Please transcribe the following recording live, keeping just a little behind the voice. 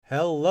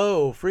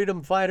Hello,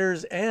 freedom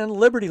fighters and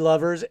liberty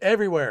lovers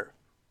everywhere.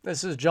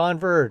 This is John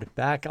Verd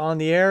back on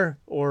the air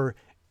or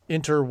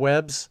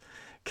interwebs,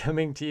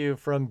 coming to you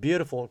from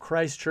beautiful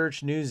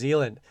Christchurch, New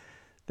Zealand.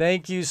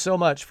 Thank you so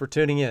much for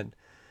tuning in.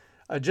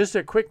 Just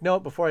a quick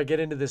note before I get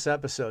into this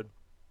episode.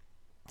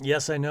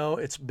 Yes, I know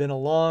it's been a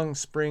long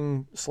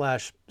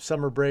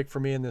spring/summer break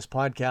for me in this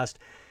podcast,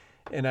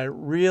 and I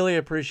really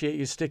appreciate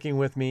you sticking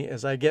with me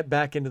as I get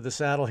back into the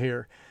saddle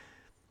here.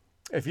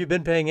 If you've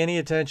been paying any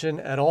attention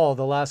at all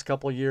the last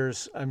couple of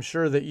years, I'm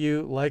sure that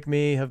you, like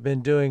me, have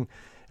been doing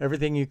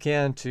everything you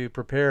can to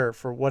prepare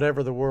for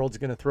whatever the world's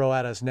going to throw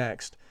at us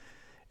next.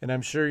 And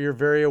I'm sure you're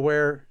very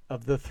aware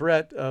of the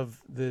threat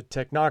of the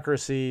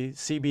technocracy,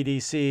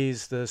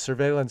 CBDCs, the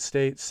surveillance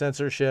state,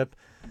 censorship,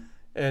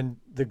 and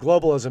the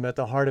globalism at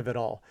the heart of it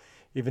all.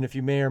 Even if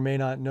you may or may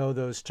not know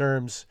those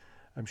terms,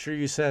 I'm sure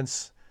you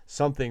sense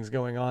something's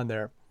going on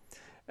there.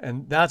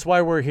 And that's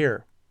why we're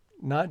here,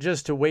 not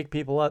just to wake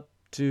people up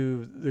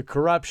to the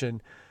corruption,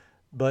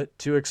 but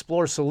to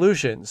explore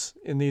solutions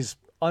in these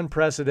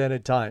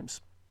unprecedented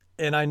times.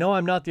 And I know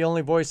I'm not the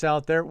only voice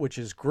out there, which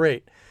is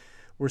great.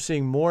 We're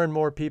seeing more and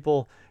more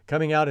people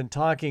coming out and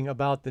talking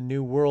about the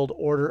New World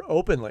Order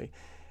openly.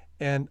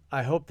 And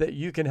I hope that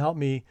you can help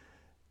me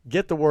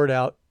get the word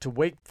out to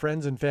wake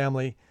friends and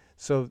family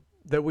so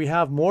that we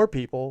have more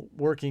people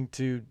working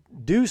to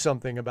do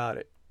something about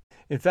it.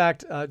 In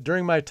fact,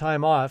 during my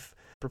time off,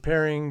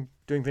 preparing,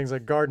 doing things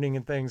like gardening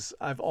and things,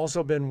 I've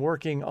also been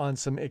working on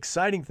some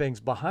exciting things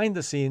behind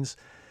the scenes.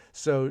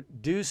 So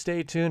do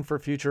stay tuned for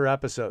future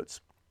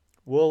episodes.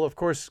 We'll, of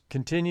course,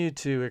 continue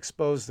to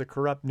expose the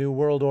corrupt New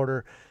World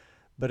Order,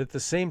 but at the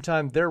same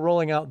time they're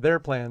rolling out their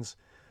plans,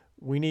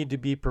 we need to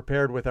be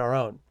prepared with our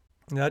own.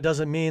 And that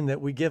doesn't mean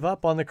that we give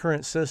up on the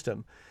current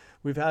system.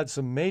 We've had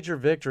some major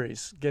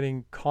victories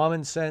getting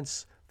common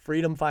sense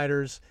freedom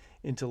fighters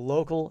into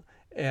local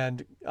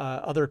and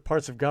other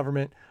parts of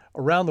government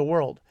around the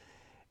world.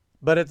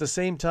 But at the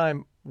same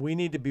time, we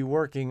need to be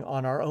working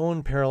on our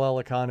own parallel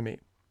economy.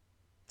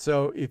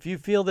 So if you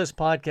feel this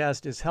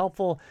podcast is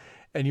helpful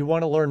and you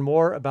want to learn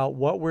more about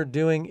what we're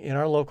doing in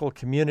our local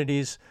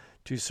communities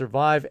to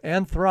survive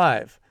and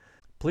thrive,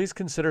 please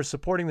consider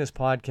supporting this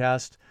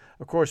podcast,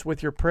 of course,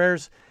 with your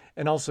prayers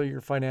and also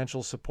your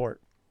financial support.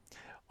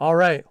 All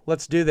right,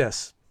 let's do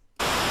this.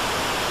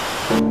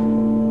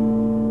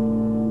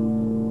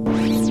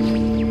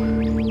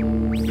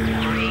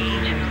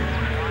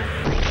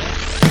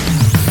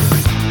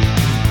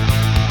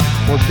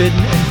 Forbidden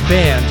and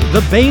banned,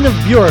 the bane of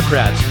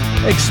bureaucrats,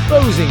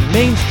 exposing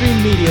mainstream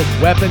media's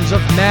weapons of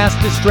mass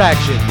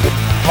distraction.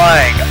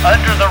 Flying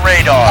under the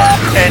radar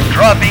and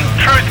dropping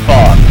truth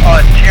bombs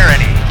on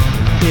tyranny.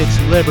 It's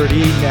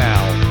Liberty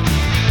Now.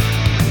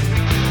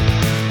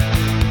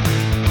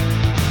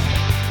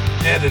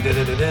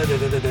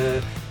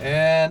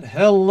 And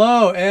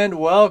hello and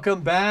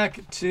welcome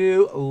back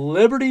to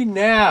Liberty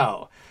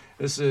Now.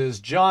 This is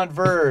John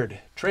Verd,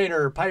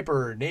 trainer,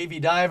 piper, Navy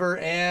diver,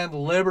 and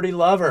Liberty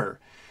lover.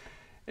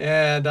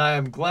 And I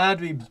am glad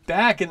to be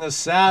back in the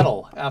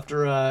saddle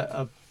after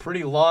a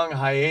pretty long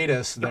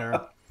hiatus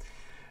there.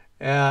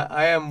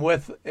 I am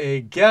with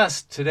a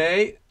guest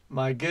today,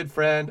 my good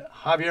friend,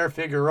 Javier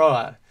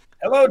Figueroa.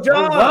 Hello,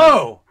 John.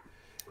 Hello.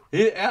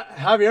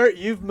 Javier,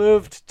 you've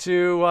moved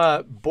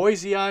to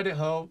Boise,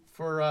 Idaho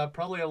for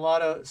probably a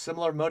lot of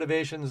similar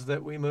motivations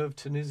that we moved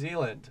to New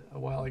Zealand a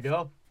while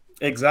ago.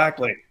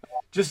 Exactly.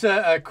 Just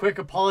a quick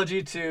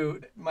apology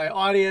to my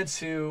audience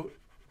who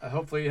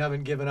hopefully you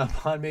haven't given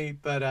up on me,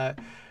 but I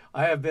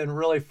have been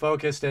really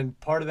focused, and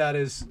part of that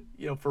is,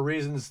 for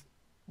reasons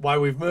why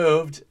we've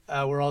moved,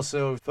 we're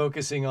also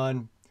focusing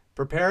on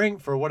preparing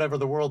for whatever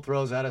the world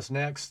throws at us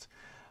next.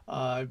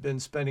 I've been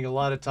spending a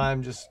lot of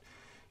time just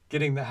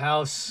getting the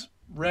house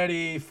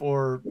ready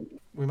for,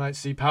 we might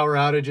see power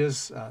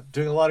outages,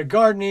 doing a lot of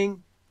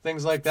gardening,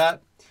 things like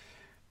that.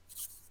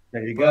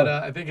 There you go. But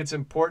I think it's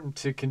important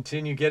to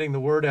continue getting the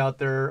word out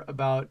there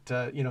about,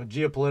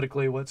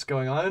 geopolitically what's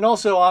going on, and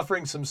also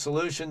offering some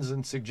solutions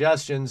and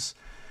suggestions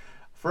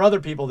for other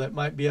people that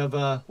might be of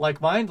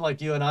like mind,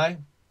 like you and I,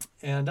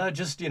 and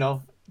just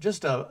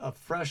a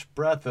fresh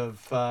breath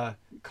of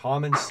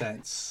common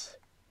sense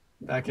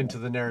back into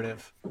the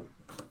narrative.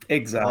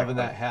 Exactly. Loving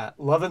that hat.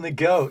 Loving the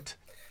goat.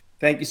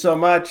 Thank you so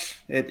much.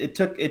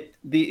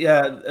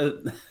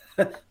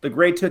 The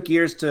gray took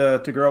years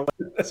to grow.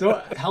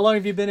 So how long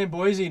have you been in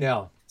Boise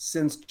now?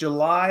 Since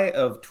July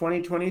of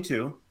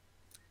 2022.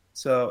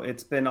 So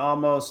it's been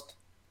almost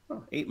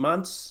 8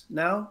 months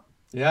now.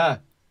 Yeah.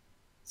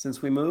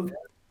 Since we moved.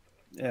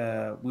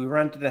 We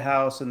rented a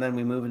house and then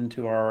we moved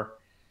into our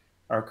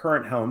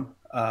current home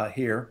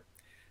here.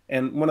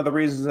 And one of the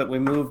reasons that we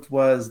moved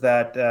was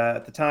that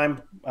at the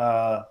time,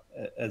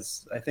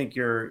 as I think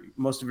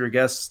most of your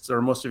guests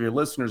or most of your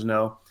listeners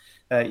know,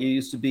 you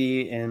used to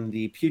be in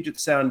the Puget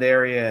Sound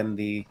area and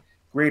the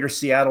greater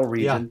Seattle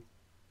region. Yeah.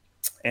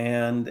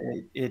 And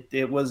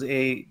it was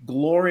a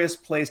glorious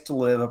place to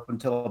live up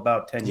until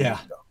about 10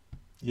 years ago.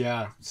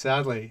 Yeah,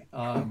 sadly.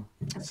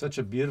 Such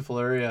a beautiful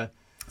area.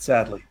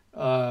 Sadly.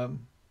 I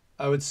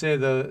would say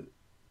the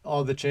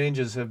all the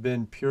changes have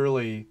been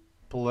purely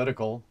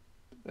political,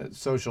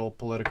 social,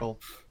 political.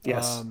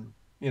 Yes.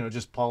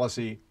 Just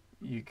policy,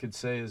 you could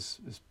say, is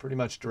pretty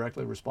much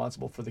directly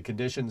responsible for the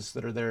conditions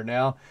that are there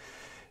now.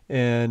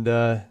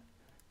 And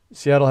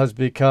Seattle has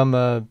become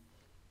a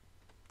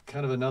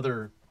kind of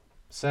another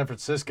San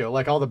Francisco,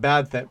 like all the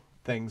bad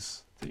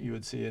things that you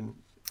would see in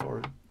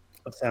or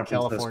Of San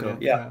California. Francisco.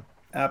 Yeah,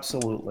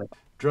 absolutely.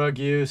 Drug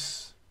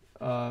use,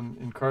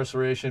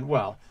 incarceration.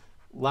 Well,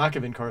 lack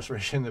of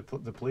incarceration. The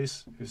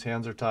police, whose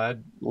hands are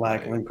tied.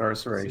 Lack of by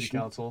incarceration. City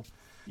council.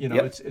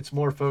 Yep. It's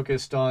more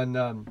focused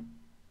on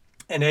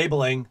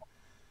enabling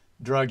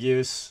drug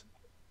use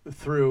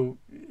through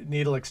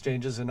needle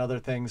exchanges and other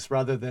things,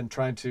 rather than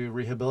trying to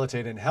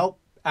rehabilitate and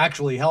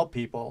actually help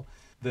people.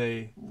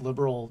 The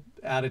liberal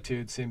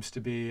attitude seems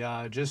to be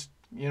just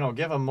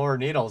give them more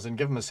needles and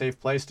give them a safe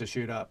place to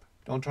shoot up.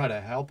 Don't try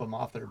to help them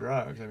off their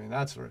drugs. I mean,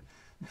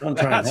 Don't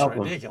try and help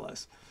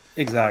ridiculous. Them.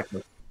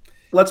 Exactly.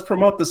 Let's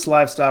promote this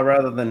lifestyle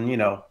rather than,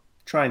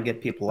 try and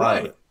get people out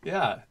of it.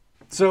 Yeah.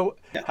 So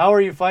how are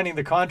you finding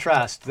the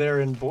contrast there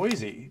in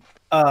Boise?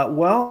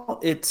 Well,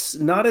 it's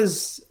not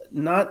the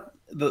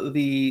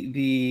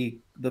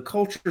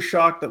culture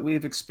shock that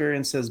we've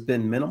experienced has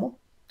been minimal,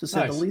 to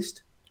say the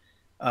least.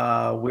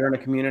 We're in a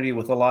community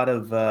with a lot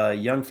of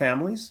young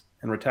families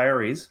and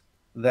retirees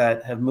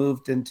that have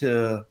moved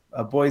into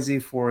Boise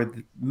for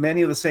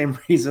many of the same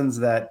reasons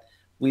that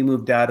we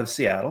moved out of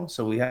Seattle.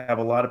 So we have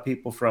a lot of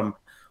people from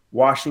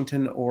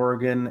Washington,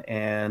 Oregon,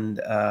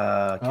 and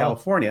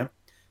California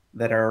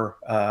that are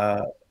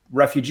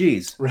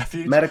refugees,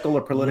 medical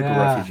or political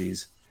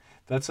refugees.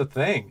 That's a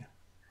thing.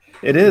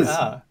 It is.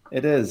 Yeah.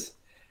 It is.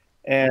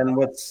 And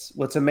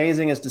what's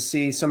amazing is to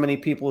see so many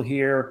people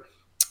here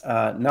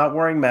not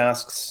wearing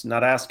masks,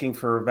 not asking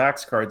for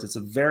vax cards. It's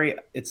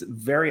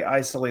very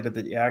isolated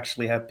that you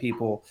actually have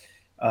people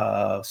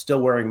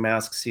still wearing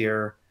masks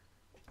here.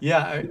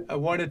 Yeah, I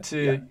wanted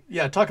to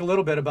talk a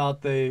little bit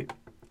about the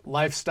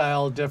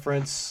lifestyle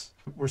difference.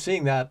 We're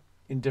seeing that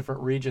in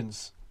different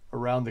regions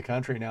around the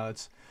country now.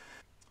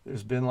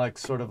 There's been like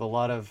sort of a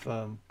lot of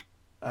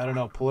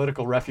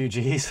political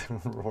refugees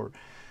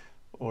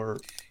or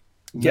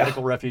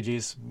medical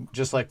refugees,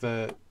 just like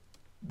the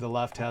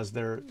left has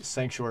their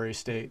sanctuary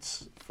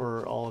states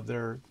for all of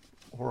their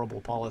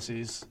horrible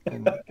policies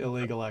and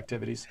illegal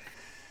activities.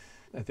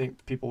 I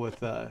think people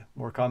with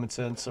more common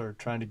sense are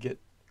trying to get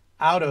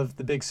out of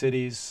the big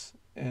cities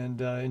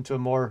and into a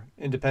more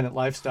independent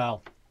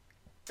lifestyle.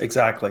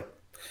 Exactly.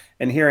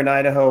 And here in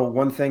Idaho,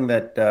 one thing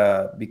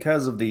that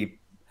because of the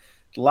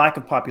lack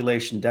of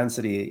population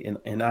density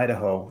in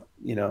Idaho,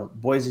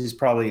 Boise is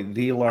probably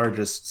the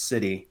largest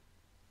city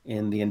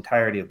in the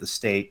entirety of the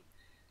state.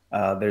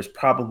 There's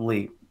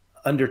probably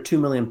under 2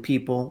 million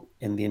people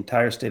in the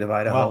entire state of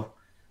Idaho,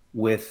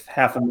 with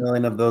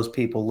 500,000 of those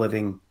people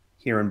living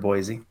here in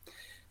Boise.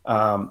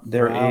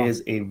 There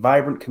is a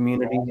vibrant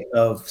community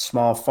of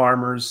small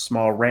farmers,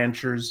 small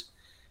ranchers,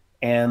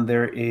 and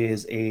there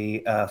is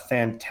a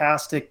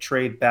fantastic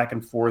trade back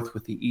and forth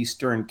with the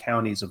eastern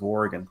counties of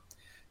Oregon.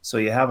 So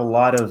you have a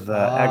lot of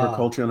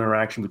agricultural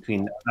interaction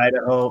between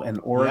Idaho and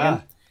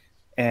Oregon.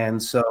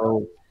 And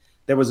so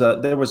there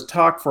was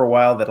talk for a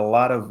while that a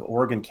lot of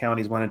Oregon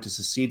counties wanted to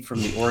secede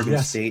from the Oregon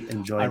state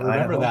and join Idaho. I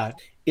remember that.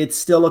 It's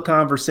still a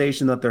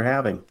conversation that they're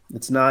having.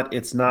 It's not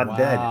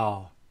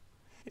dead.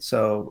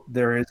 So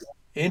there is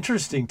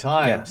interesting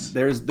times.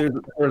 Yeah,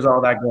 there's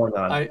all that going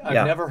on.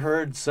 I've never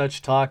heard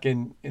such talk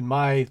in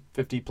my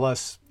 50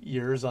 plus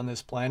years on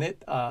this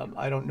planet.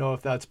 I don't know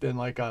if that's been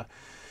like a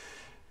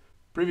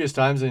previous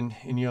times in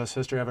U.S.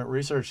 history. I haven't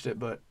researched it,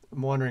 but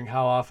I'm wondering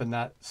how often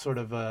that sort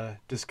of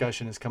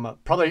discussion has come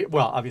up. Probably,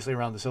 obviously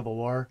around the Civil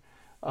War.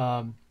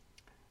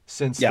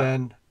 Since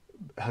then,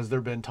 has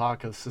there been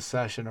talk of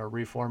secession or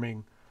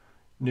reforming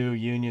new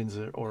unions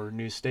or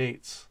new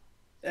states?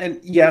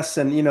 And yes,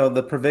 and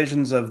the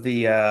provisions of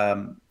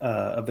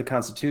the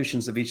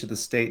constitutions of each of the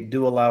state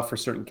do allow for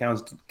certain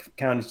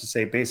counties to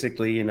say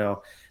basically,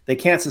 they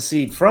can't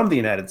secede from the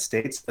United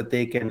States, but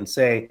they can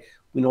say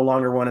we no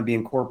longer want to be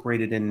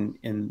incorporated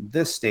in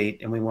this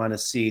state, and we want to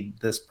cede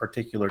this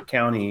particular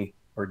county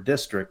or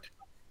district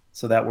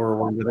so that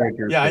we're under their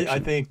jurisdiction. Yeah, I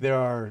think there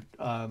are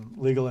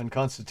legal and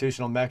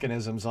constitutional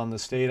mechanisms on the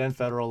state and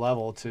federal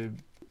level to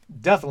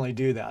definitely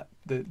do that.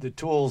 The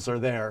tools are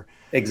there.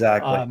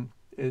 Exactly.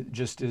 It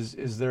just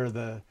is there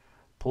the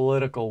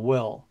political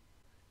will?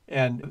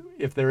 And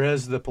if there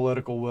is the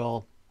political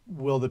will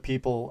the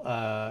people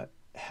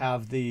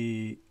have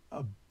the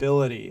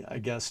ability, I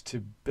guess, to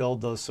build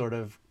those sort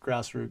of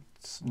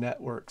grassroots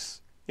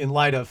networks in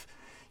light of,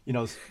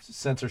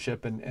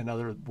 censorship and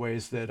other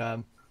ways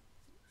that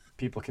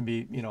people can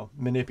be,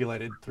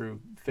 manipulated through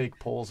fake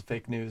polls,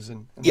 fake news,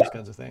 and those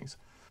kinds of things.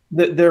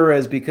 There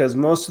is, because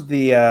most of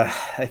the,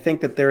 I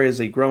think that there is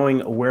a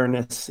growing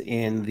awareness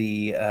in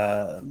the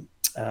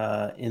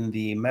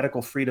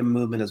medical freedom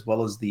movement as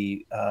well as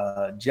the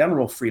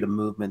general freedom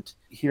movement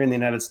here in the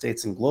United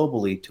States and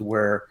globally, to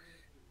where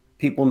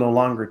people no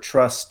longer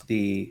trust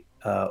the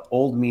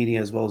old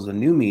media as well as the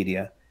new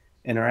media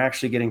and are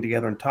actually getting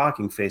together and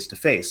talking face to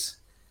face.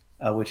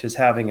 which is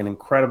having an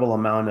incredible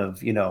amount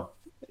of,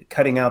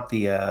 cutting out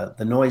the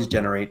noise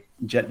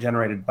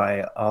generated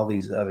by all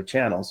these other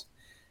channels.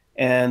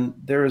 And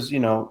there's,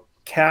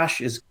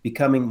 cash is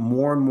becoming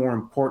more and more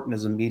important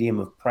as a medium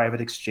of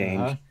private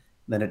exchange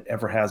than it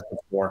ever has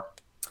before.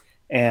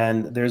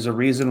 And there's a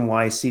reason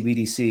why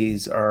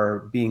CBDCs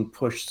are being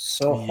pushed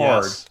so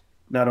hard,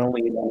 not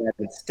only in the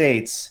United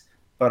States,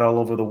 but all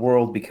over the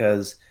world,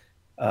 because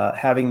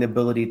having the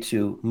ability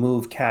to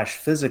move cash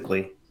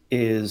physically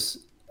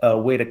is a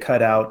way to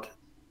cut out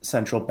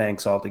central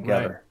banks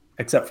altogether,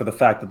 except for the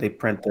fact that they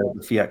print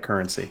the fiat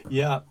currency.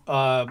 Yeah.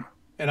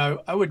 And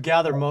I would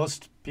gather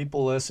most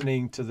people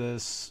listening to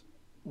this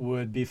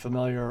would be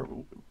familiar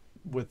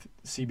with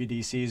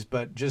CBDCs,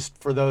 but just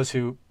for those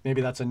who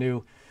maybe that's a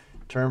new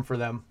term for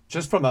them,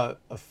 just from a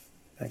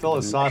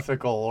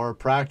philosophical or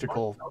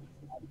practical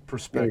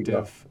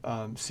perspective,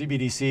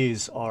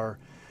 CBDCs are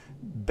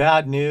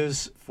bad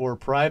news for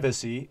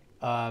privacy,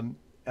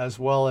 as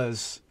well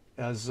as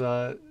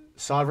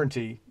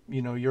sovereignty.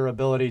 Your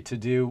ability to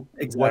do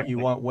what you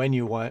want when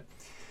you want.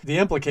 The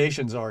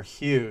implications are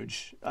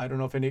huge. I don't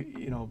know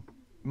if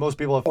most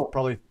people have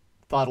probably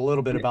thought a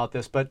little bit about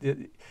this, but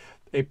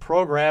a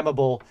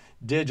programmable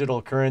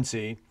digital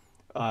currency,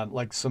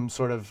 like some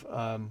sort of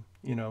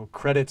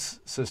credits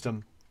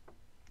system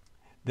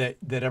that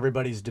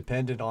everybody's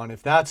dependent on,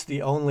 if that's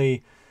the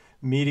only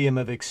medium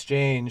of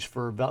exchange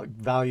for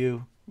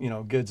value,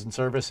 goods and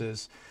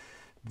services,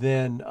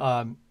 then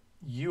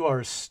you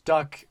are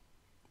stuck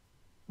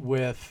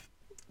with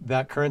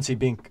that currency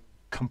being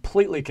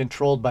completely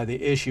controlled by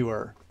the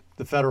issuer,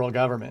 the federal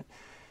government.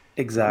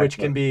 Exactly. Which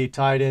can be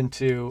tied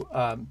into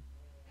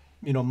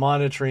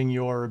monitoring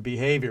your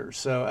behavior.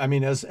 So I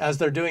mean, as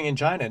they're doing in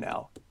China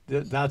now,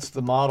 that's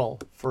the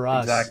model for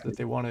us that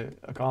they want to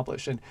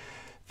accomplish. And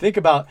think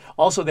about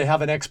also they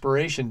have an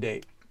expiration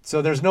date.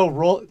 So there's no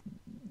rule.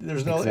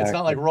 It's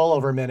not like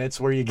rollover minutes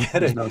where you get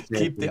to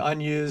keep the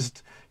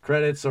unused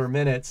credits or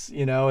minutes,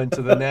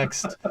 into the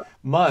next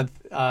month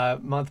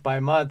by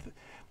month.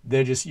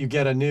 You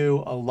get a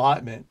new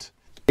allotment.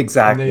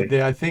 Exactly. And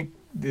I think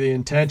the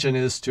intention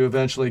is to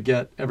eventually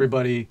get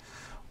everybody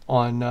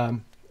on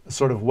a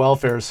sort of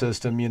welfare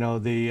system,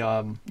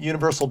 the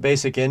universal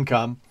basic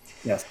income.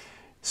 Yes.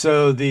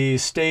 So the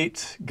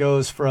state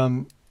goes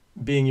from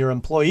being your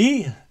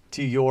employee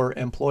to your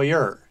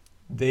employer.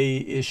 They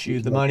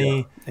issue the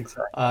money.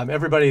 Exactly.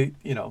 Everybody,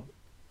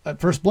 at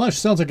first blush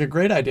sounds like a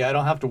great idea. I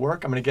don't have to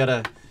work. I'm going to get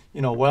a,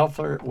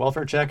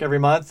 welfare check every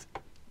month.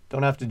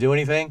 Don't have to do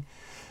anything.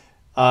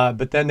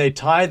 But then they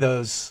tie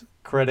those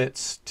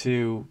credits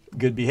to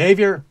good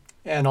behavior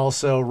and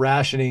also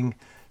rationing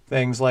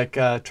things like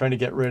trying to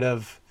get rid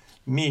of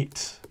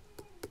meat.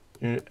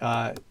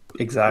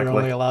 Exactly. You're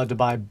only allowed to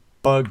buy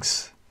bug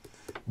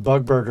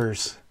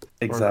burgers.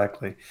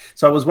 Exactly.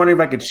 So I was wondering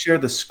if I could share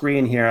the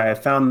screen here. I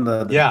found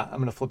Yeah, I'm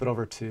going to flip it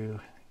over to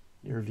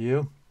your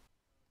view.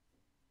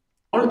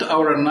 All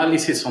our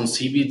analysis on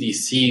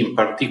CBDC, in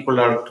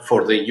particular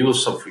for the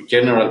use of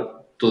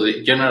general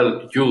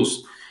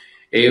use,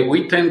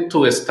 we tend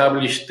to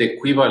establish the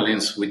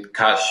equivalence with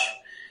cash.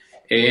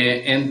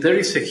 And there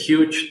is a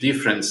huge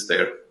difference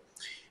there.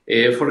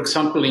 For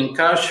example, in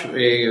cash,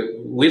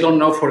 we don't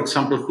know, for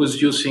example,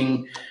 who's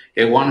using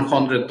a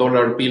 $100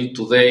 bill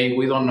today.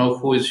 We don't know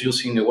who is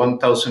using a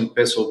 1,000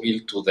 peso bill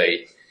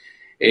today.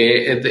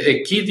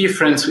 A key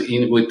difference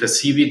with the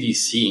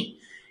CBDC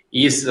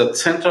is that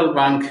central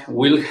bank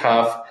will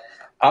have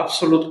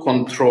absolute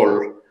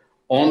control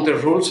on the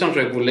rules and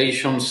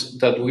regulations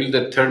that will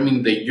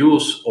determine the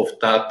use of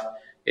that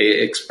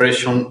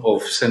expression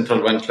of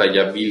central bank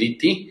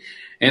liability.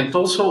 And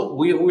also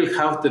we will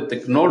have the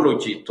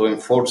technology to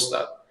enforce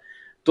that.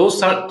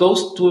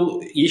 Those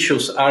two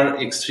issues are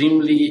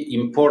extremely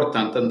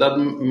important, and that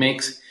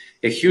makes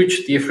a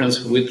huge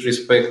difference with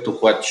respect to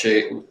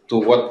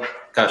what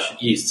cash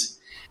is.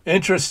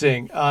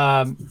 Interesting.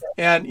 And,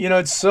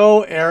 it's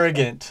so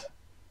arrogant,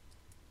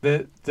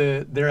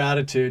 their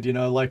attitude,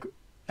 like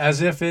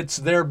as if it's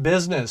their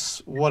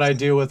business what I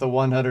do with a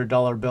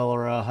 $100 bill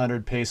or a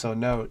 100 peso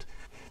note.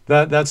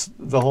 That's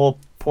the whole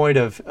point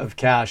of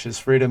cash is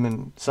freedom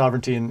and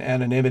sovereignty and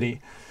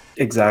anonymity.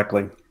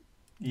 Exactly.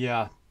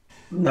 Yeah.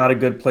 Not a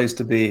good place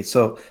to be.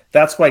 So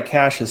that's why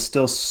cash is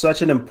still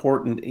such an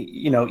important,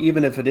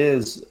 even if it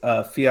is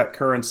fiat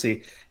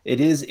currency, it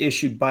is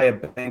issued by a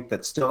bank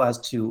that still has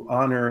to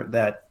honor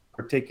that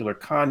particular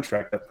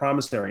contract, that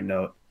promissory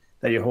note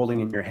that you're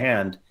holding in your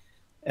hand,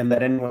 and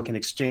that anyone can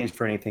exchange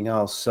for anything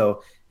else.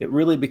 So it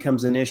really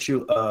becomes an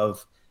issue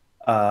of,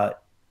 do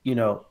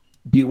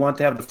you want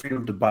to have the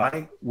freedom to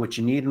buy what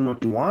you need and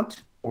what you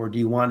want, or do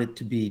you want it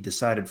to be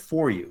decided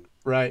for you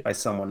by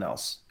someone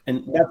else?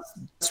 And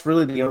that's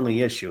really the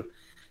only issue.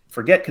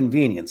 Forget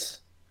convenience.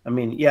 I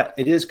mean, yeah,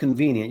 it is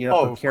convenient. You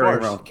don't have to carry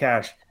around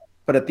cash,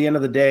 but at the end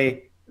of the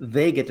day,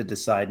 they get to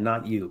decide,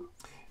 not you.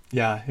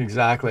 Yeah,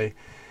 exactly.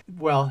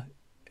 Well,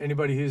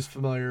 anybody who's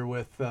familiar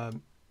with,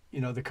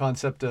 the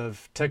concept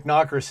of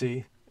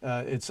technocracy,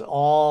 it's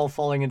all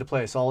falling into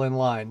place, all in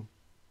line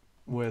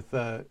with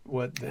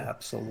what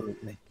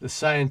Absolutely. the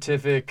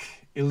scientific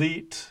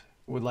elite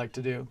would like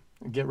to do.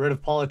 Get rid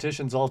of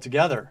politicians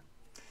altogether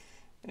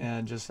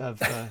and just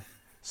have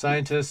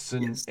scientists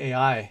and Yes.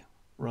 AI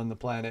run the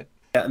planet.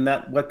 Yeah, and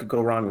what could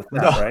go wrong with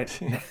that, No.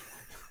 right?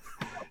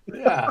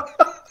 Yeah.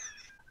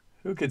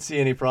 Who could see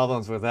any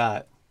problems with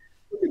that?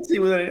 You can see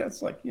with it,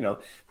 it's like, there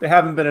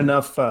haven't been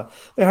enough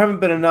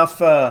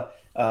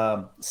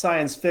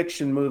science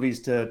fiction movies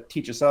to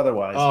teach us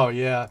otherwise. Oh,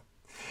 yeah.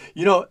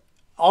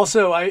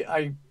 Also,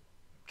 I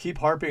keep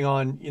harping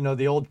on,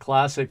 the old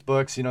classic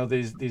books,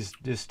 these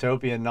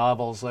dystopian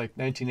novels like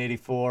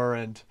 1984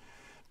 and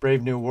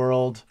Brave New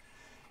World.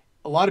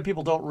 A lot of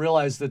people don't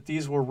realize that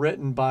these were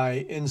written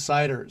by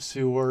insiders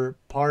who were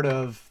part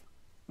of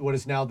what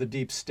is now the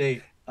deep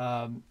state,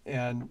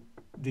 and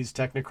these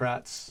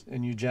technocrats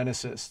and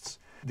eugenicists.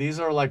 These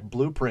are like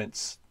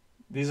blueprints.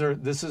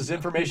 This is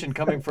information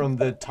coming from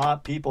the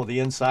top people, the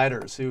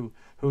insiders who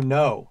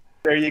know.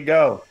 There you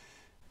go.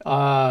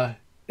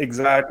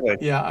 Exactly.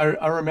 Yeah,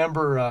 I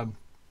remember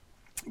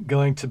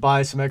going to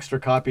buy some extra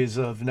copies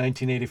of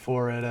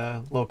 1984 at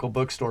a local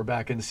bookstore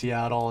back in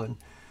Seattle, and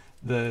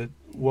the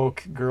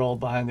woke girl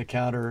behind the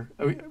counter,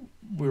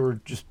 we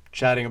were just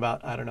chatting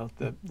about, I don't know,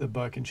 the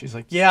book, and she's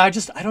like, yeah, I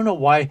don't know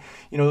why,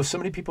 so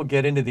many people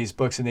get into these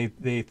books and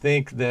they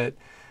think that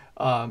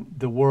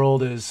the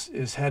world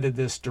is headed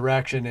this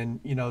direction,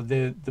 and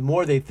the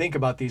more they think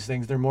about these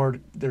things,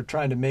 they're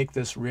trying to make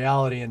this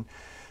reality, and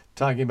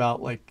talking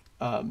about like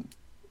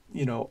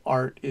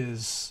art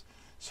is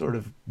sort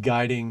of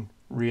guiding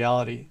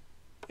reality.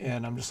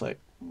 And I'm just like,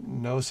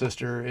 no,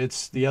 sister,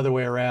 it's the other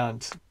way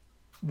around.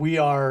 We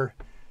are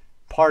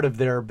part of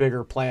their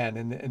bigger plan,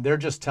 and they're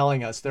just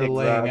telling us, they're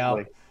laying out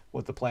Exactly.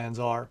 what the plans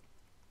are.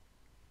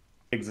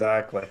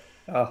 Exactly.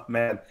 Oh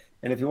man.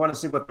 And if you want to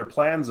see what their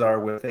plans are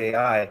with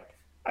AI,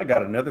 I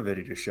got another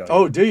video to show you.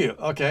 Oh, do you?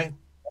 Okay,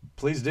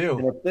 please And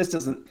do. if this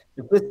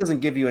doesn't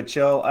give you a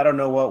chill, I don't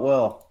know what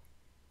will.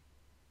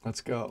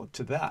 Let's go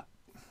to that.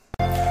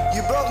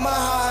 You broke my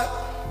heart,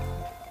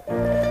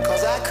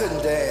 cause I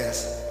couldn't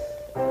dance.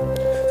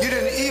 You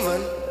didn't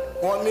even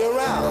want me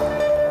around.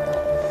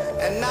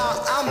 And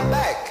now I'm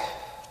back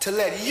to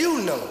let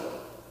you know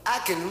I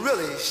can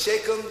really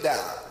shake 'em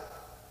down.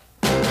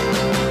 Do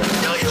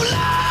you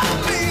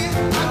love me?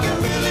 I can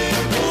really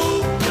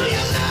move. Do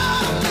you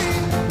love me?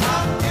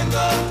 I'm in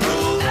the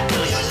groove. Do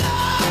you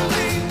love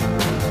me?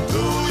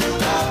 Do you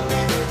love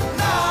me?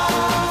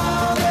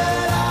 Now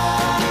that I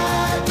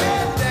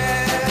can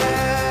dance.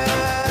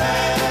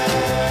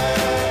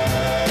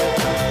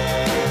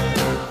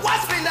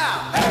 Watch me now.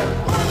 Hey,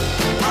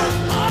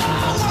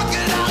 oh, work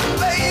it out,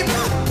 baby.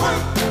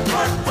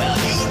 Well,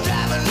 you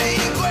driving me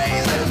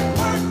crazy.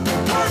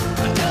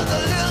 Just a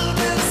little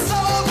bit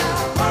slow now.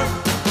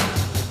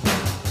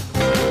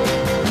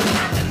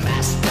 I can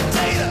mash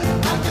potato.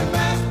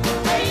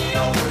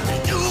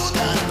 Do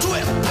the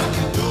twist.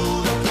 Do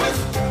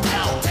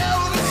Now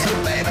tell me,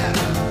 baby.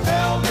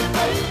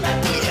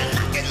 Do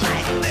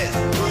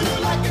you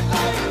like it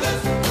like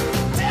this?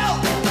 Tell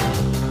me.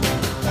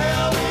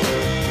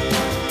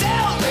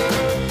 Tell me.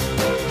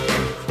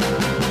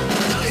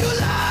 Do you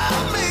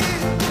love me?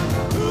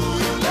 Do you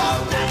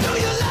love me? Do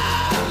you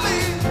love me?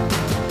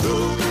 Do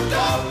you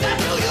love me?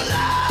 Do you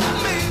love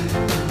me?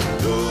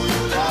 Do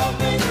you love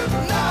me?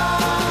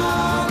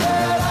 Now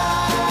that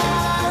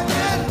I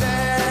can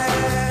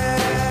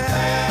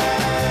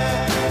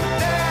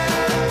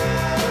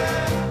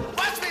dance.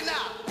 Watch me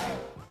now.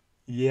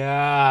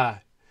 Yeah,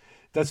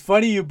 that's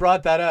funny you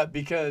brought that up,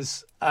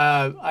 because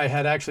I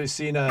had actually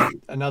seen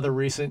another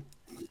recent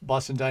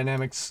Boston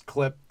Dynamics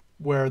clip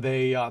where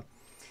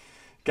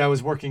guy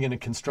was working in a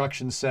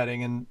construction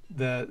setting, and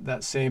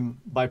that same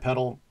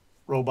bipedal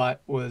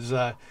robot was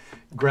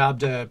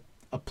grabbed a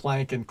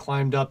plank and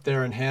climbed up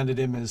there and handed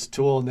him his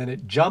tool, and then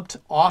it jumped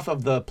off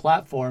of the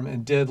platform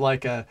and did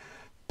like a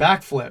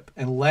backflip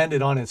and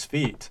landed on its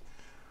feet.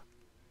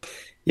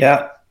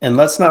 Yeah, and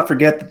let's not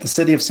forget that the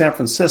city of San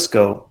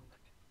Francisco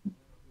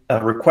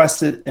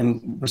requested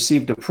and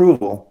received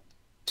approval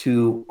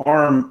to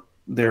arm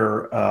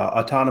their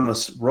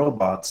autonomous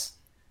robots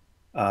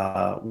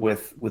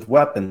with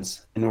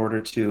weapons in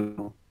order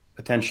to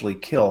potentially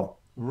kill.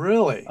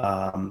 Really?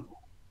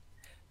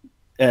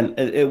 And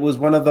it was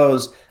one of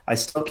those. I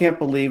still can't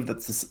believe that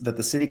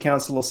the City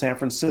Council of San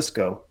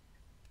Francisco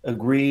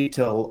agreed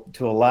to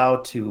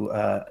allow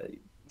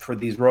for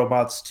these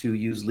robots to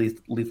use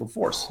lethal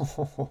force.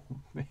 Oh,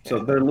 man. So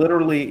they're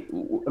literally,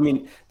 I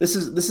mean, this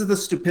is the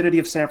stupidity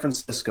of San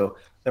Francisco.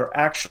 They're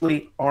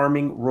actually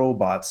arming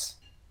robots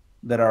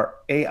that are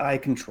AI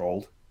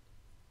controlled,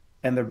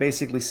 and they're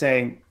basically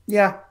saying,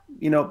 yeah,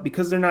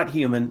 because they're not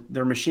human,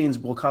 they're machines.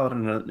 We'll call it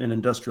an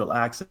industrial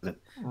accident.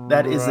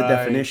 That is the Right.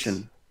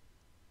 definition,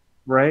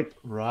 right?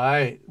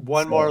 Right.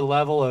 One So- more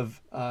level of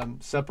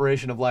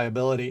separation of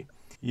liability.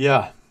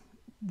 Yeah.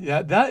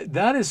 Yeah.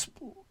 That is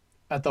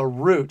at the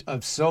root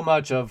of so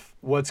much of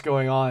what's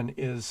going on,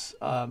 is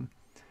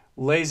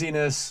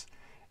laziness,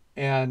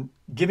 and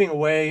giving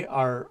away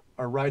our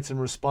rights and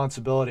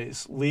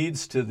responsibilities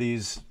leads to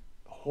these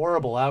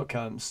horrible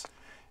outcomes.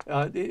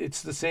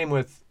 It's the same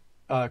with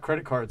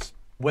credit cards.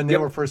 when they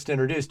were first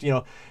introduced.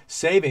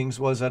 Savings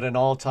was at an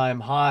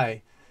all-time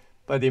high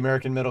by the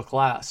American middle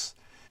class.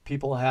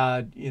 People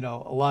had, a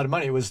lot of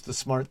money. It was the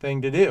smart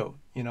thing to do,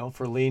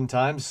 for lean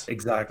times.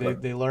 Exactly.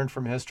 They learned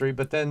from history.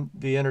 But then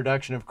the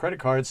introduction of credit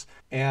cards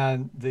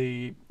and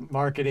the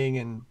marketing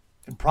and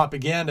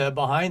propaganda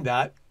behind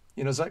that,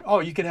 it's like, oh,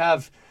 you could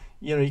have,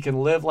 you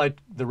can live like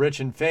the rich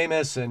and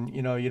famous, and,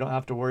 you don't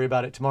have to worry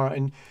about it tomorrow.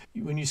 And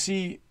when you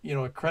see,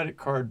 a credit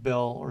card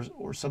bill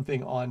or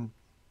something on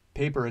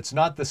paper, it's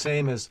not the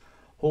same as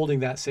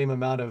holding that same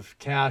amount of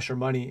cash or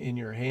money in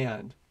your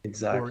hand.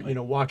 Exactly.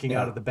 Or, walking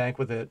out of the bank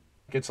with it.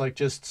 It's like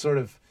just sort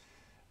of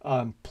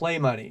play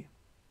money.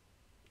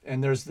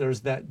 And there's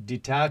that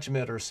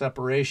detachment or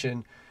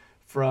separation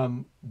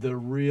from the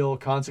real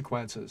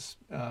consequences.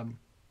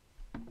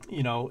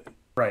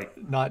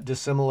 Right. Not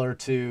dissimilar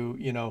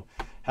to,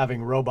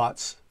 having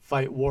robots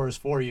fight wars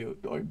for you.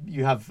 Or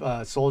you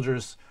have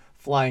soldiers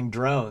flying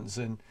drones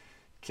and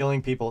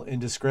killing people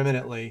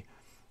indiscriminately.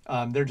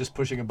 They're just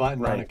pushing a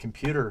button on a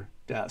computer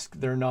desk.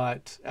 They're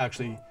not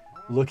actually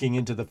looking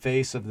into the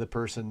face of the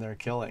person they're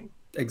killing.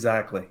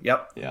 Exactly.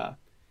 Yep. Yeah.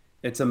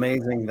 It's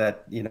amazing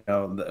that,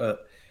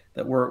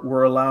 that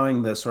we're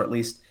allowing this, or at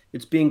least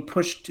it's being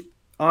pushed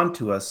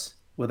onto us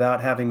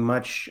without having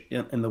much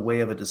in the way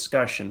of a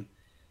discussion.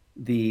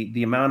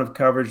 The amount of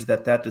coverage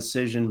that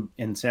decision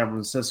in San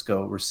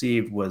Francisco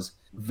received was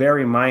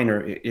very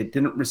minor. It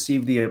didn't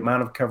receive the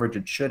amount of coverage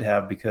it should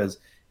have, because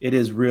it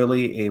is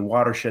really a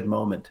watershed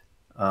moment.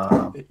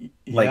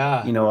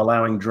 Allowing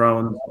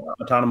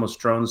autonomous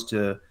drones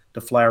to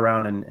fly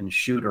around and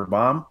shoot or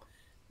bomb.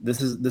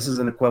 This is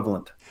an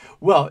equivalent.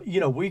 Well,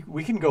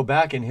 we can go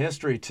back in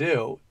history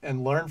too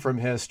and learn from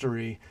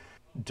history.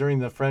 During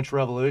the French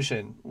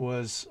Revolution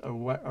was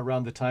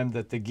around the time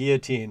that the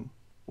guillotine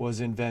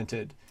was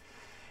invented.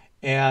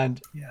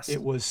 And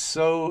it was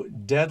so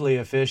deadly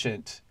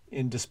efficient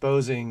in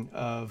disposing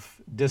of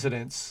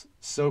dissidents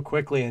so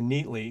quickly and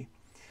neatly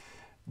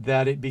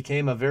that it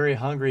became a very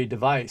hungry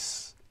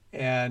device,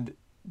 and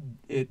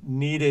it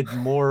needed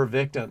more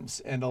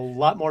victims, and a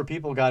lot more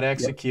people got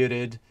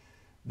executed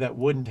that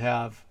wouldn't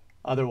have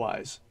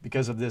otherwise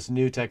because of this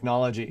new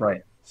technology.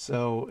 Right.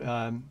 So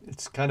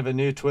it's kind of a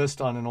new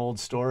twist on an old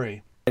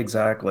story.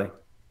 Exactly.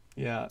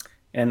 Yeah.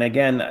 And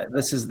again,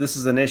 this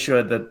is an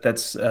issue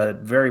that's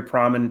very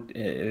prominent.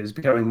 It is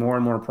becoming more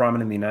and more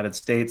prominent in the United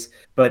States.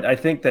 But I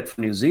think that for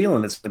New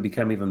Zealand, it's going to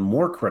become even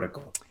more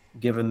critical,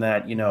 given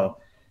that,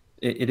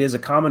 it is a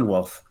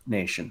Commonwealth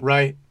nation.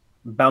 Right.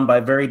 Bound by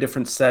a very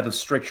different set of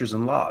strictures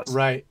and laws.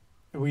 Right.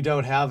 We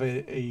don't have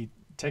a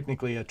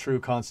technically a true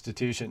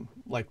constitution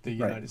like the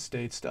United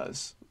States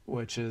does,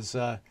 which is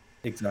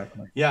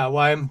exactly. Yeah,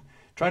 well, I'm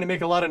trying to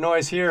make a lot of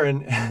noise here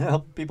and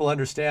help people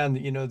understand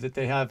that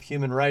they have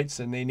human rights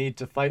and they need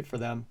to fight for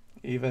them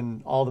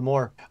even all the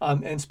more.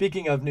 And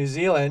speaking of New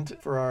Zealand,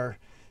 for our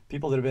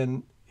people that have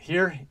been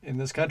here in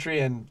this country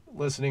and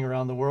listening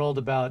around the world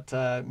about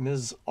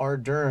Ms.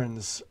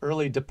 Ardern's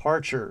early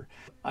departure,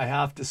 I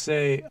have to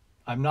say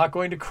I'm not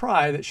going to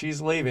cry that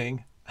she's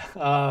leaving.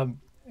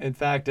 In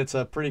fact, it's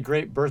a pretty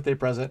great birthday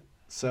present.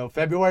 So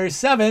February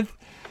 7th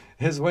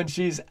is when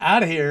she's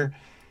out of here.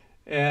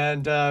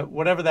 And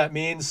whatever that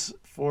means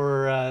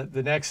for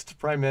the next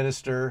prime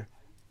minister,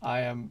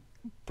 I am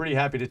pretty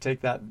happy to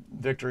take that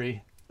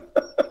victory.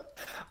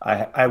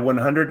 I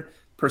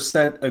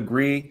 100%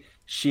 agree.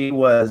 She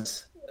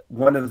was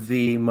one of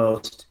the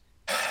most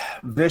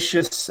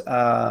vicious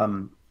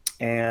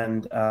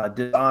and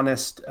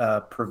dishonest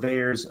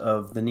purveyors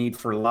of the need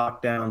for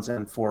lockdowns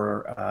and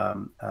for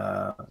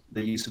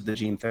the use of the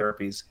gene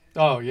therapies.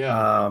 Oh,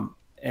 yeah.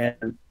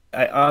 And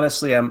I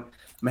honestly, I'm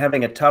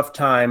having a tough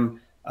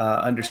time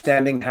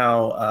understanding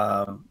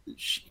how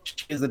she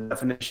is the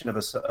definition of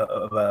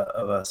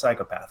a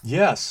psychopath.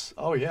 Yes.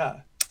 Oh,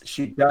 yeah.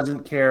 She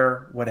doesn't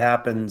care what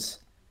happens,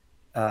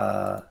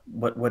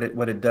 what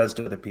it does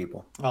to other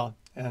people. Well,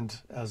 and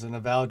as an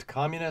avowed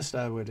communist,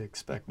 I would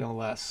expect no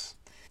less.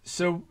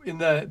 So in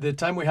the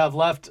time we have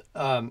left,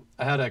 I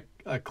had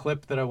a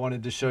clip that I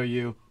wanted to show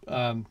you.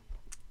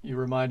 You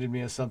reminded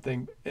me of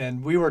something,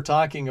 and we were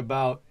talking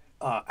about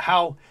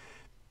how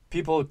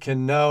people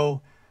can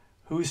know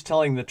who's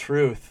telling the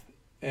truth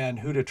and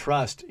who to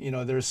trust.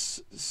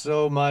 There's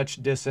so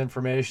much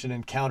disinformation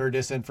and counter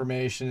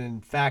disinformation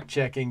and fact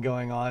checking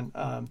going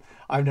on.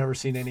 I've never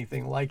seen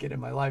anything like it in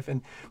my life.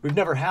 And we've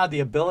never had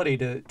the ability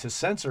to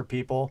censor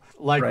people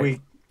like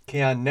we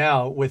can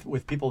now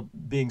with people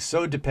being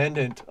so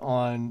dependent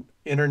on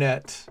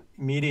internet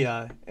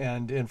media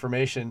and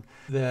information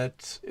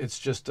that it's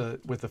just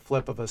with the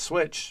flip of a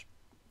switch,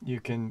 you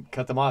can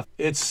cut them off.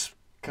 It's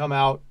come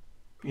out,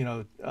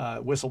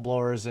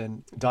 whistleblowers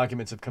and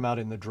documents have come out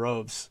in the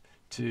droves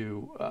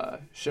to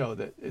show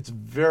that it's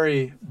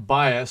very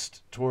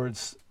biased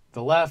towards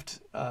the left,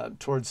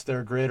 towards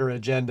their greater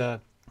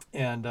agenda,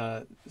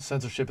 and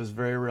censorship is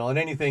very real. And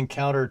anything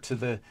counter to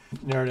the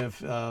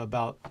narrative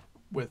about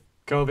with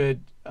COVID,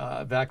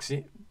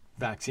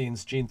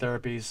 vaccines, gene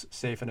therapies,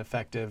 safe and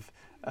effective,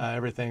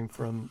 everything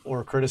from,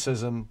 or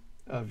criticism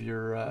of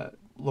your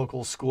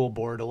local school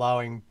board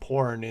allowing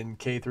porn in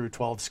K through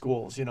 12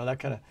 schools. That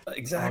kind of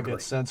Exactly. all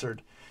gets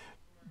censored.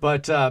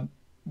 But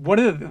one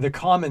of the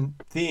common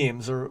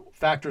themes or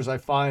factors I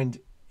find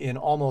in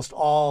almost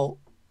all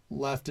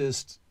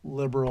leftist,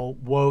 liberal,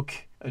 woke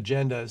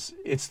agendas,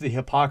 it's the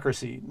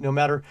hypocrisy. No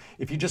matter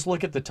if you just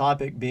look at the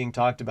topic being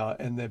talked about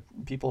and the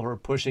people who are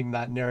pushing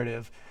that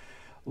narrative,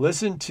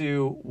 listen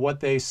to what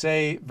they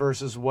say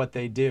versus what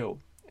they do.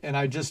 And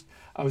I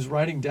was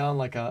writing down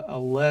like a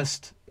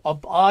list.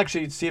 I'll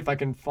actually see if I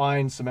can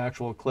find some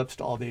actual clips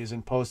to all these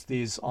and post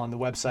these on the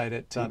website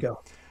at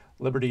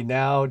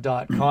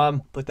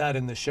libertynow.com. Put that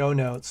in the show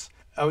notes.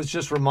 I was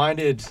just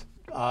reminded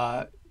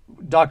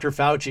Dr.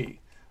 Fauci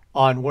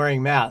on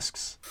wearing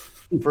masks.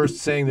 First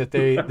saying that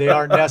they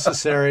aren't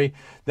necessary,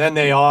 then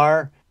they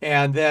are,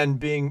 and then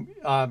being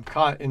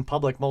caught in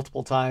public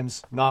multiple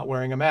times not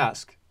wearing a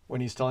mask when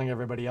he's telling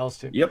everybody else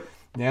to. Yep.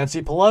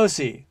 Nancy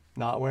Pelosi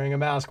not wearing a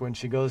mask when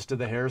she goes to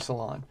the hair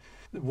salon.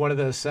 One of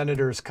the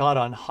senators caught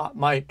on hot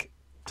mic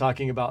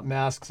talking about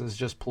masks as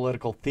just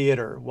political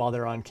theater while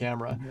they're on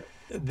camera.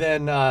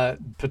 Then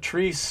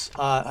Patrice,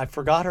 I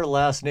forgot her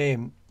last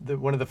name,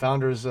 one of the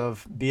founders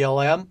of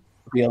BLM,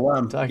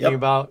 talking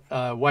about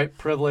white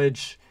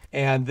privilege.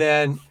 And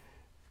then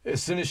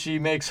as soon as she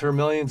makes her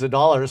millions of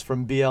dollars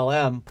from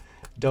BLM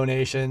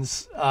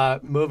donations,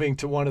 moving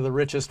to one of the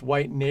richest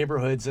white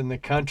neighborhoods in the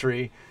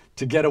country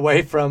to get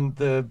away from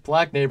the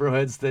black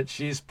neighborhoods that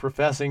she's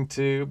professing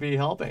to be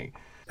helping.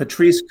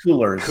 Patrice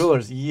Cullors.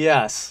 Cullors,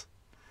 yes.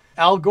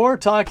 Al Gore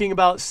talking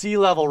about sea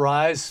level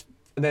rise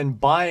and then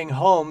buying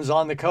homes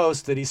on the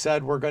coast that he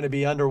said were going to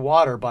be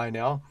underwater by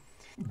now.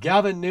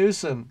 Gavin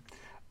Newsom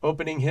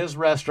opening his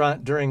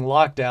restaurant during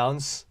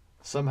lockdowns.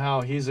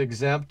 Somehow he's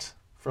exempt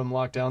from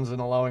lockdowns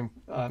and allowing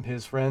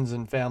his friends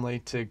and family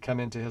to come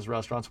into his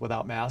restaurants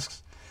without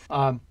masks.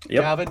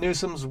 Gavin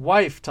Newsom's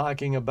wife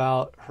talking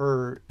about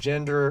her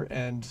gender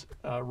and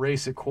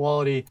race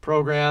equality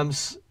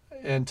programs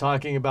and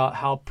talking about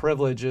how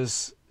privilege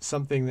is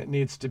something that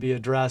needs to be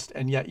addressed,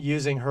 and yet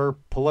using her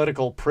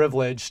political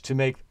privilege to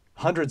make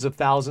hundreds of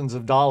thousands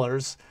of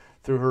dollars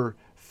through her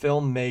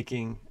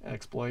filmmaking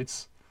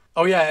exploits.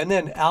 Oh, yeah, and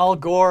then Al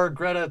Gore,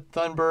 Greta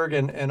Thunberg,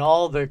 and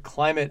all the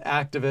climate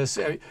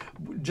activists.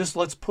 Just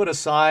let's put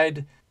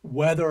aside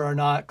whether or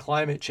not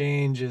climate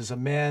change is a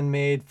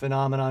man-made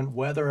phenomenon,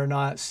 whether or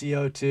not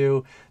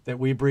CO2 that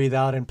we breathe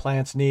out and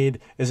plants need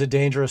is a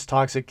dangerous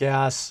toxic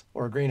gas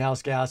or a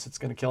greenhouse gas that's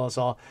going to kill us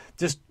all.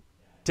 Just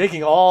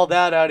taking all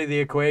that out of the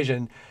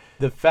equation,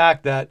 the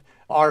fact that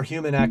our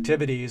human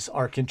activities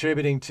are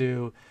contributing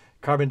to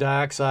carbon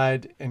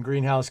dioxide and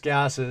greenhouse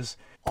gases,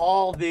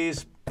 all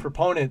these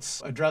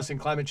proponents addressing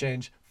climate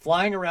change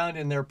flying around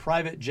in their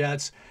private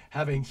jets,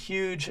 having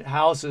huge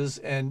houses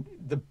and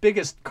the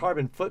biggest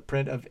carbon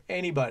footprint of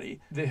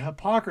anybody. The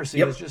hypocrisy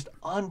is just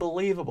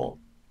unbelievable.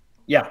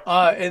 Yeah.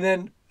 And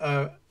then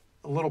a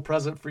little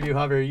present for you,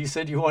 Javier. You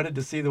said you wanted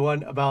to see the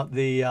one about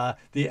the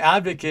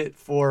advocate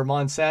for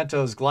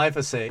Monsanto's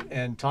glyphosate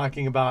and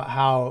talking about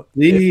how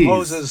it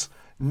poses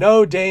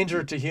no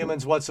danger to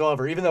humans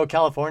whatsoever, even though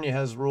California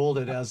has ruled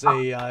it as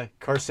a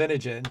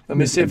carcinogen. Let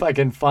me see if I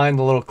can find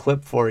the little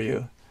clip for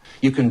you.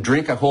 You can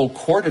drink a whole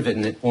quart of it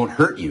and it won't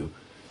hurt you.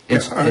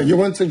 You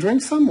want to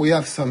drink some? We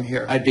have some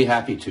here. I'd be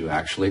happy to,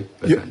 actually,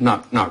 but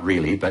not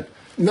really. But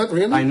not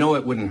really. I know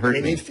it wouldn't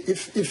hurt me.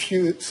 If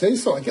you say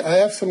so, I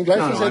have some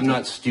glyphosate. No, I'm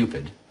not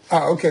stupid.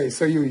 Okay.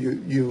 So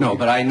you. No,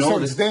 but I know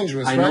so it's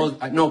dangerous. I know.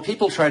 Right? No,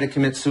 people try to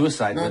commit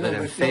suicide with it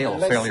and fail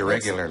fairly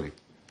regularly.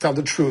 Tell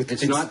the truth.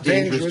 It's not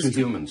dangerous to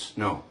humans.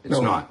 No, it's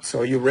not.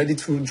 So you're ready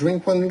to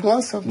drink one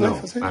glass of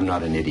glyphosate? No, I'm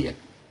not an idiot.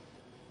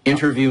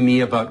 Interview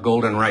me about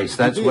golden rice.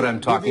 That's what I'm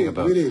talking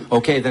about.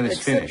 Okay, then it's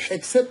finished.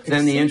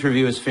 Then the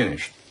interview is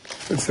finished.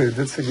 That's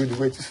a good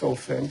way to solve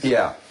things.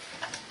 Yeah.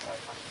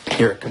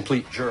 You're a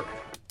complete jerk.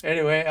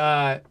 Anyway,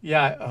 I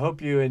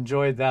hope you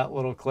enjoyed that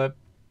little clip.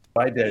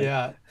 I did.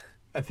 Yeah,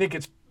 I think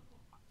it's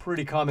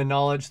pretty common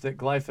knowledge that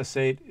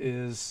glyphosate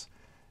is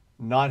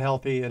not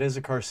healthy. It is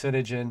a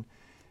carcinogen.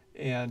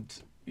 And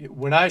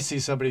when I see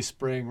somebody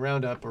spraying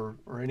Roundup or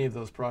any of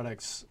those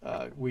products,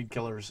 weed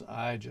killers,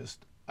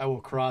 I will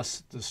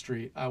cross the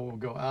street. I will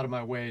go out of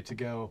my way to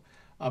go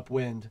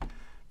upwind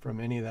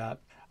from any of that.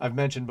 I've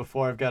mentioned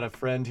before, I've got a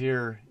friend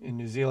here in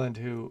New Zealand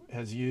who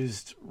has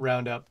used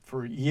Roundup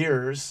for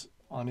years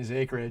on his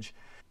acreage,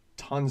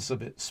 tons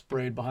of it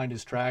sprayed behind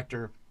his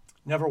tractor,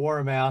 never wore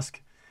a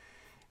mask.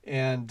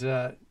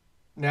 And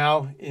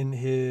now in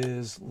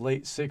his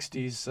late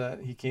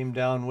 60s, he came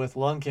down with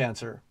lung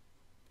cancer.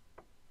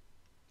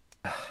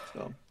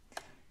 So,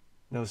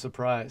 no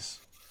surprise.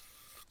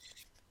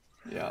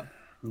 Yeah.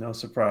 No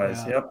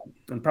surprise. Yeah. Yep.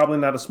 And probably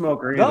not a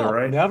smoker either,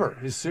 right? Never.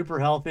 He's super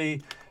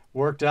healthy,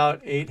 worked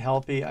out, ate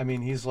healthy. I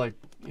mean, he's like,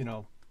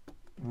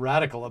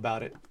 radical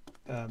about it.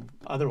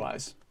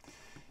 Otherwise,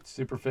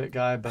 super fit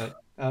guy, but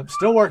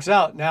still works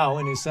out now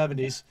in his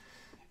 70s.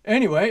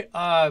 Anyway,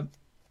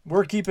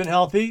 we're keeping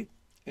healthy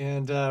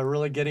and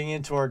really getting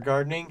into our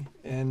gardening.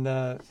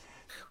 And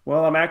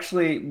Well, I'm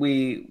actually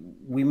we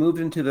moved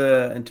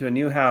into a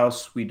new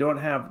house. We don't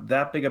have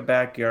that big a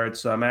backyard,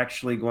 so I'm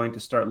actually going to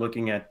start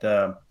looking at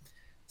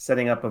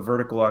setting up a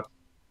vertical.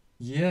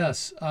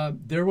 Yes,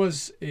 there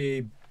was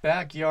a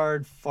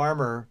backyard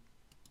farmer,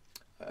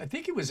 I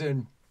think it was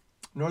in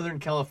Northern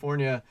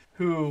California,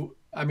 who,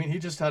 I mean, he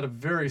just had a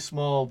very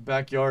small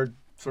backyard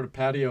sort of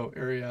patio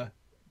area,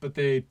 but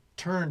they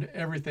turned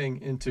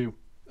everything into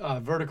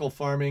vertical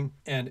farming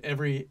and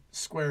every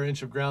square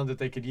inch of ground that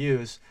they could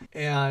use.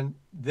 And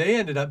they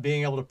ended up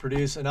being able to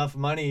produce enough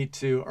money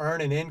to earn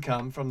an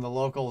income from the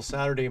local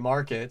Saturday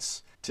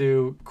markets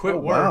to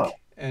quit work Wow.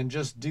 and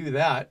just do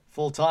that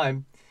full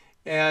time.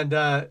 And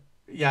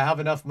yeah, have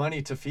enough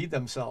money to feed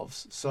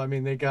themselves. So I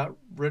mean, they got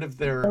rid of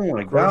their Oh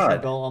my grocery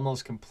God. bill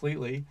almost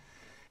completely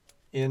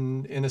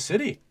in a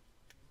city.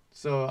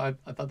 So I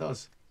thought that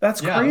was,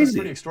 That's yeah, it was pretty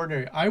crazy.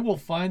 extraordinary. I will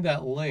find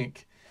that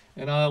link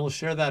and I will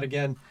share that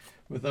again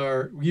with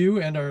you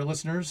and our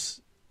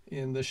listeners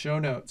in the show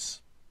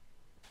notes.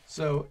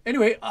 So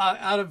anyway,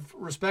 out of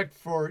respect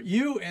for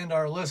you and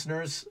our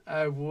listeners,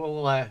 I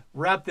will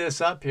wrap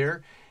this up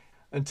here.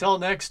 Until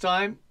next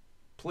time,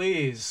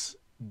 please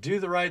do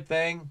the right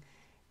thing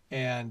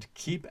and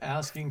keep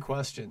asking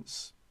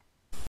questions.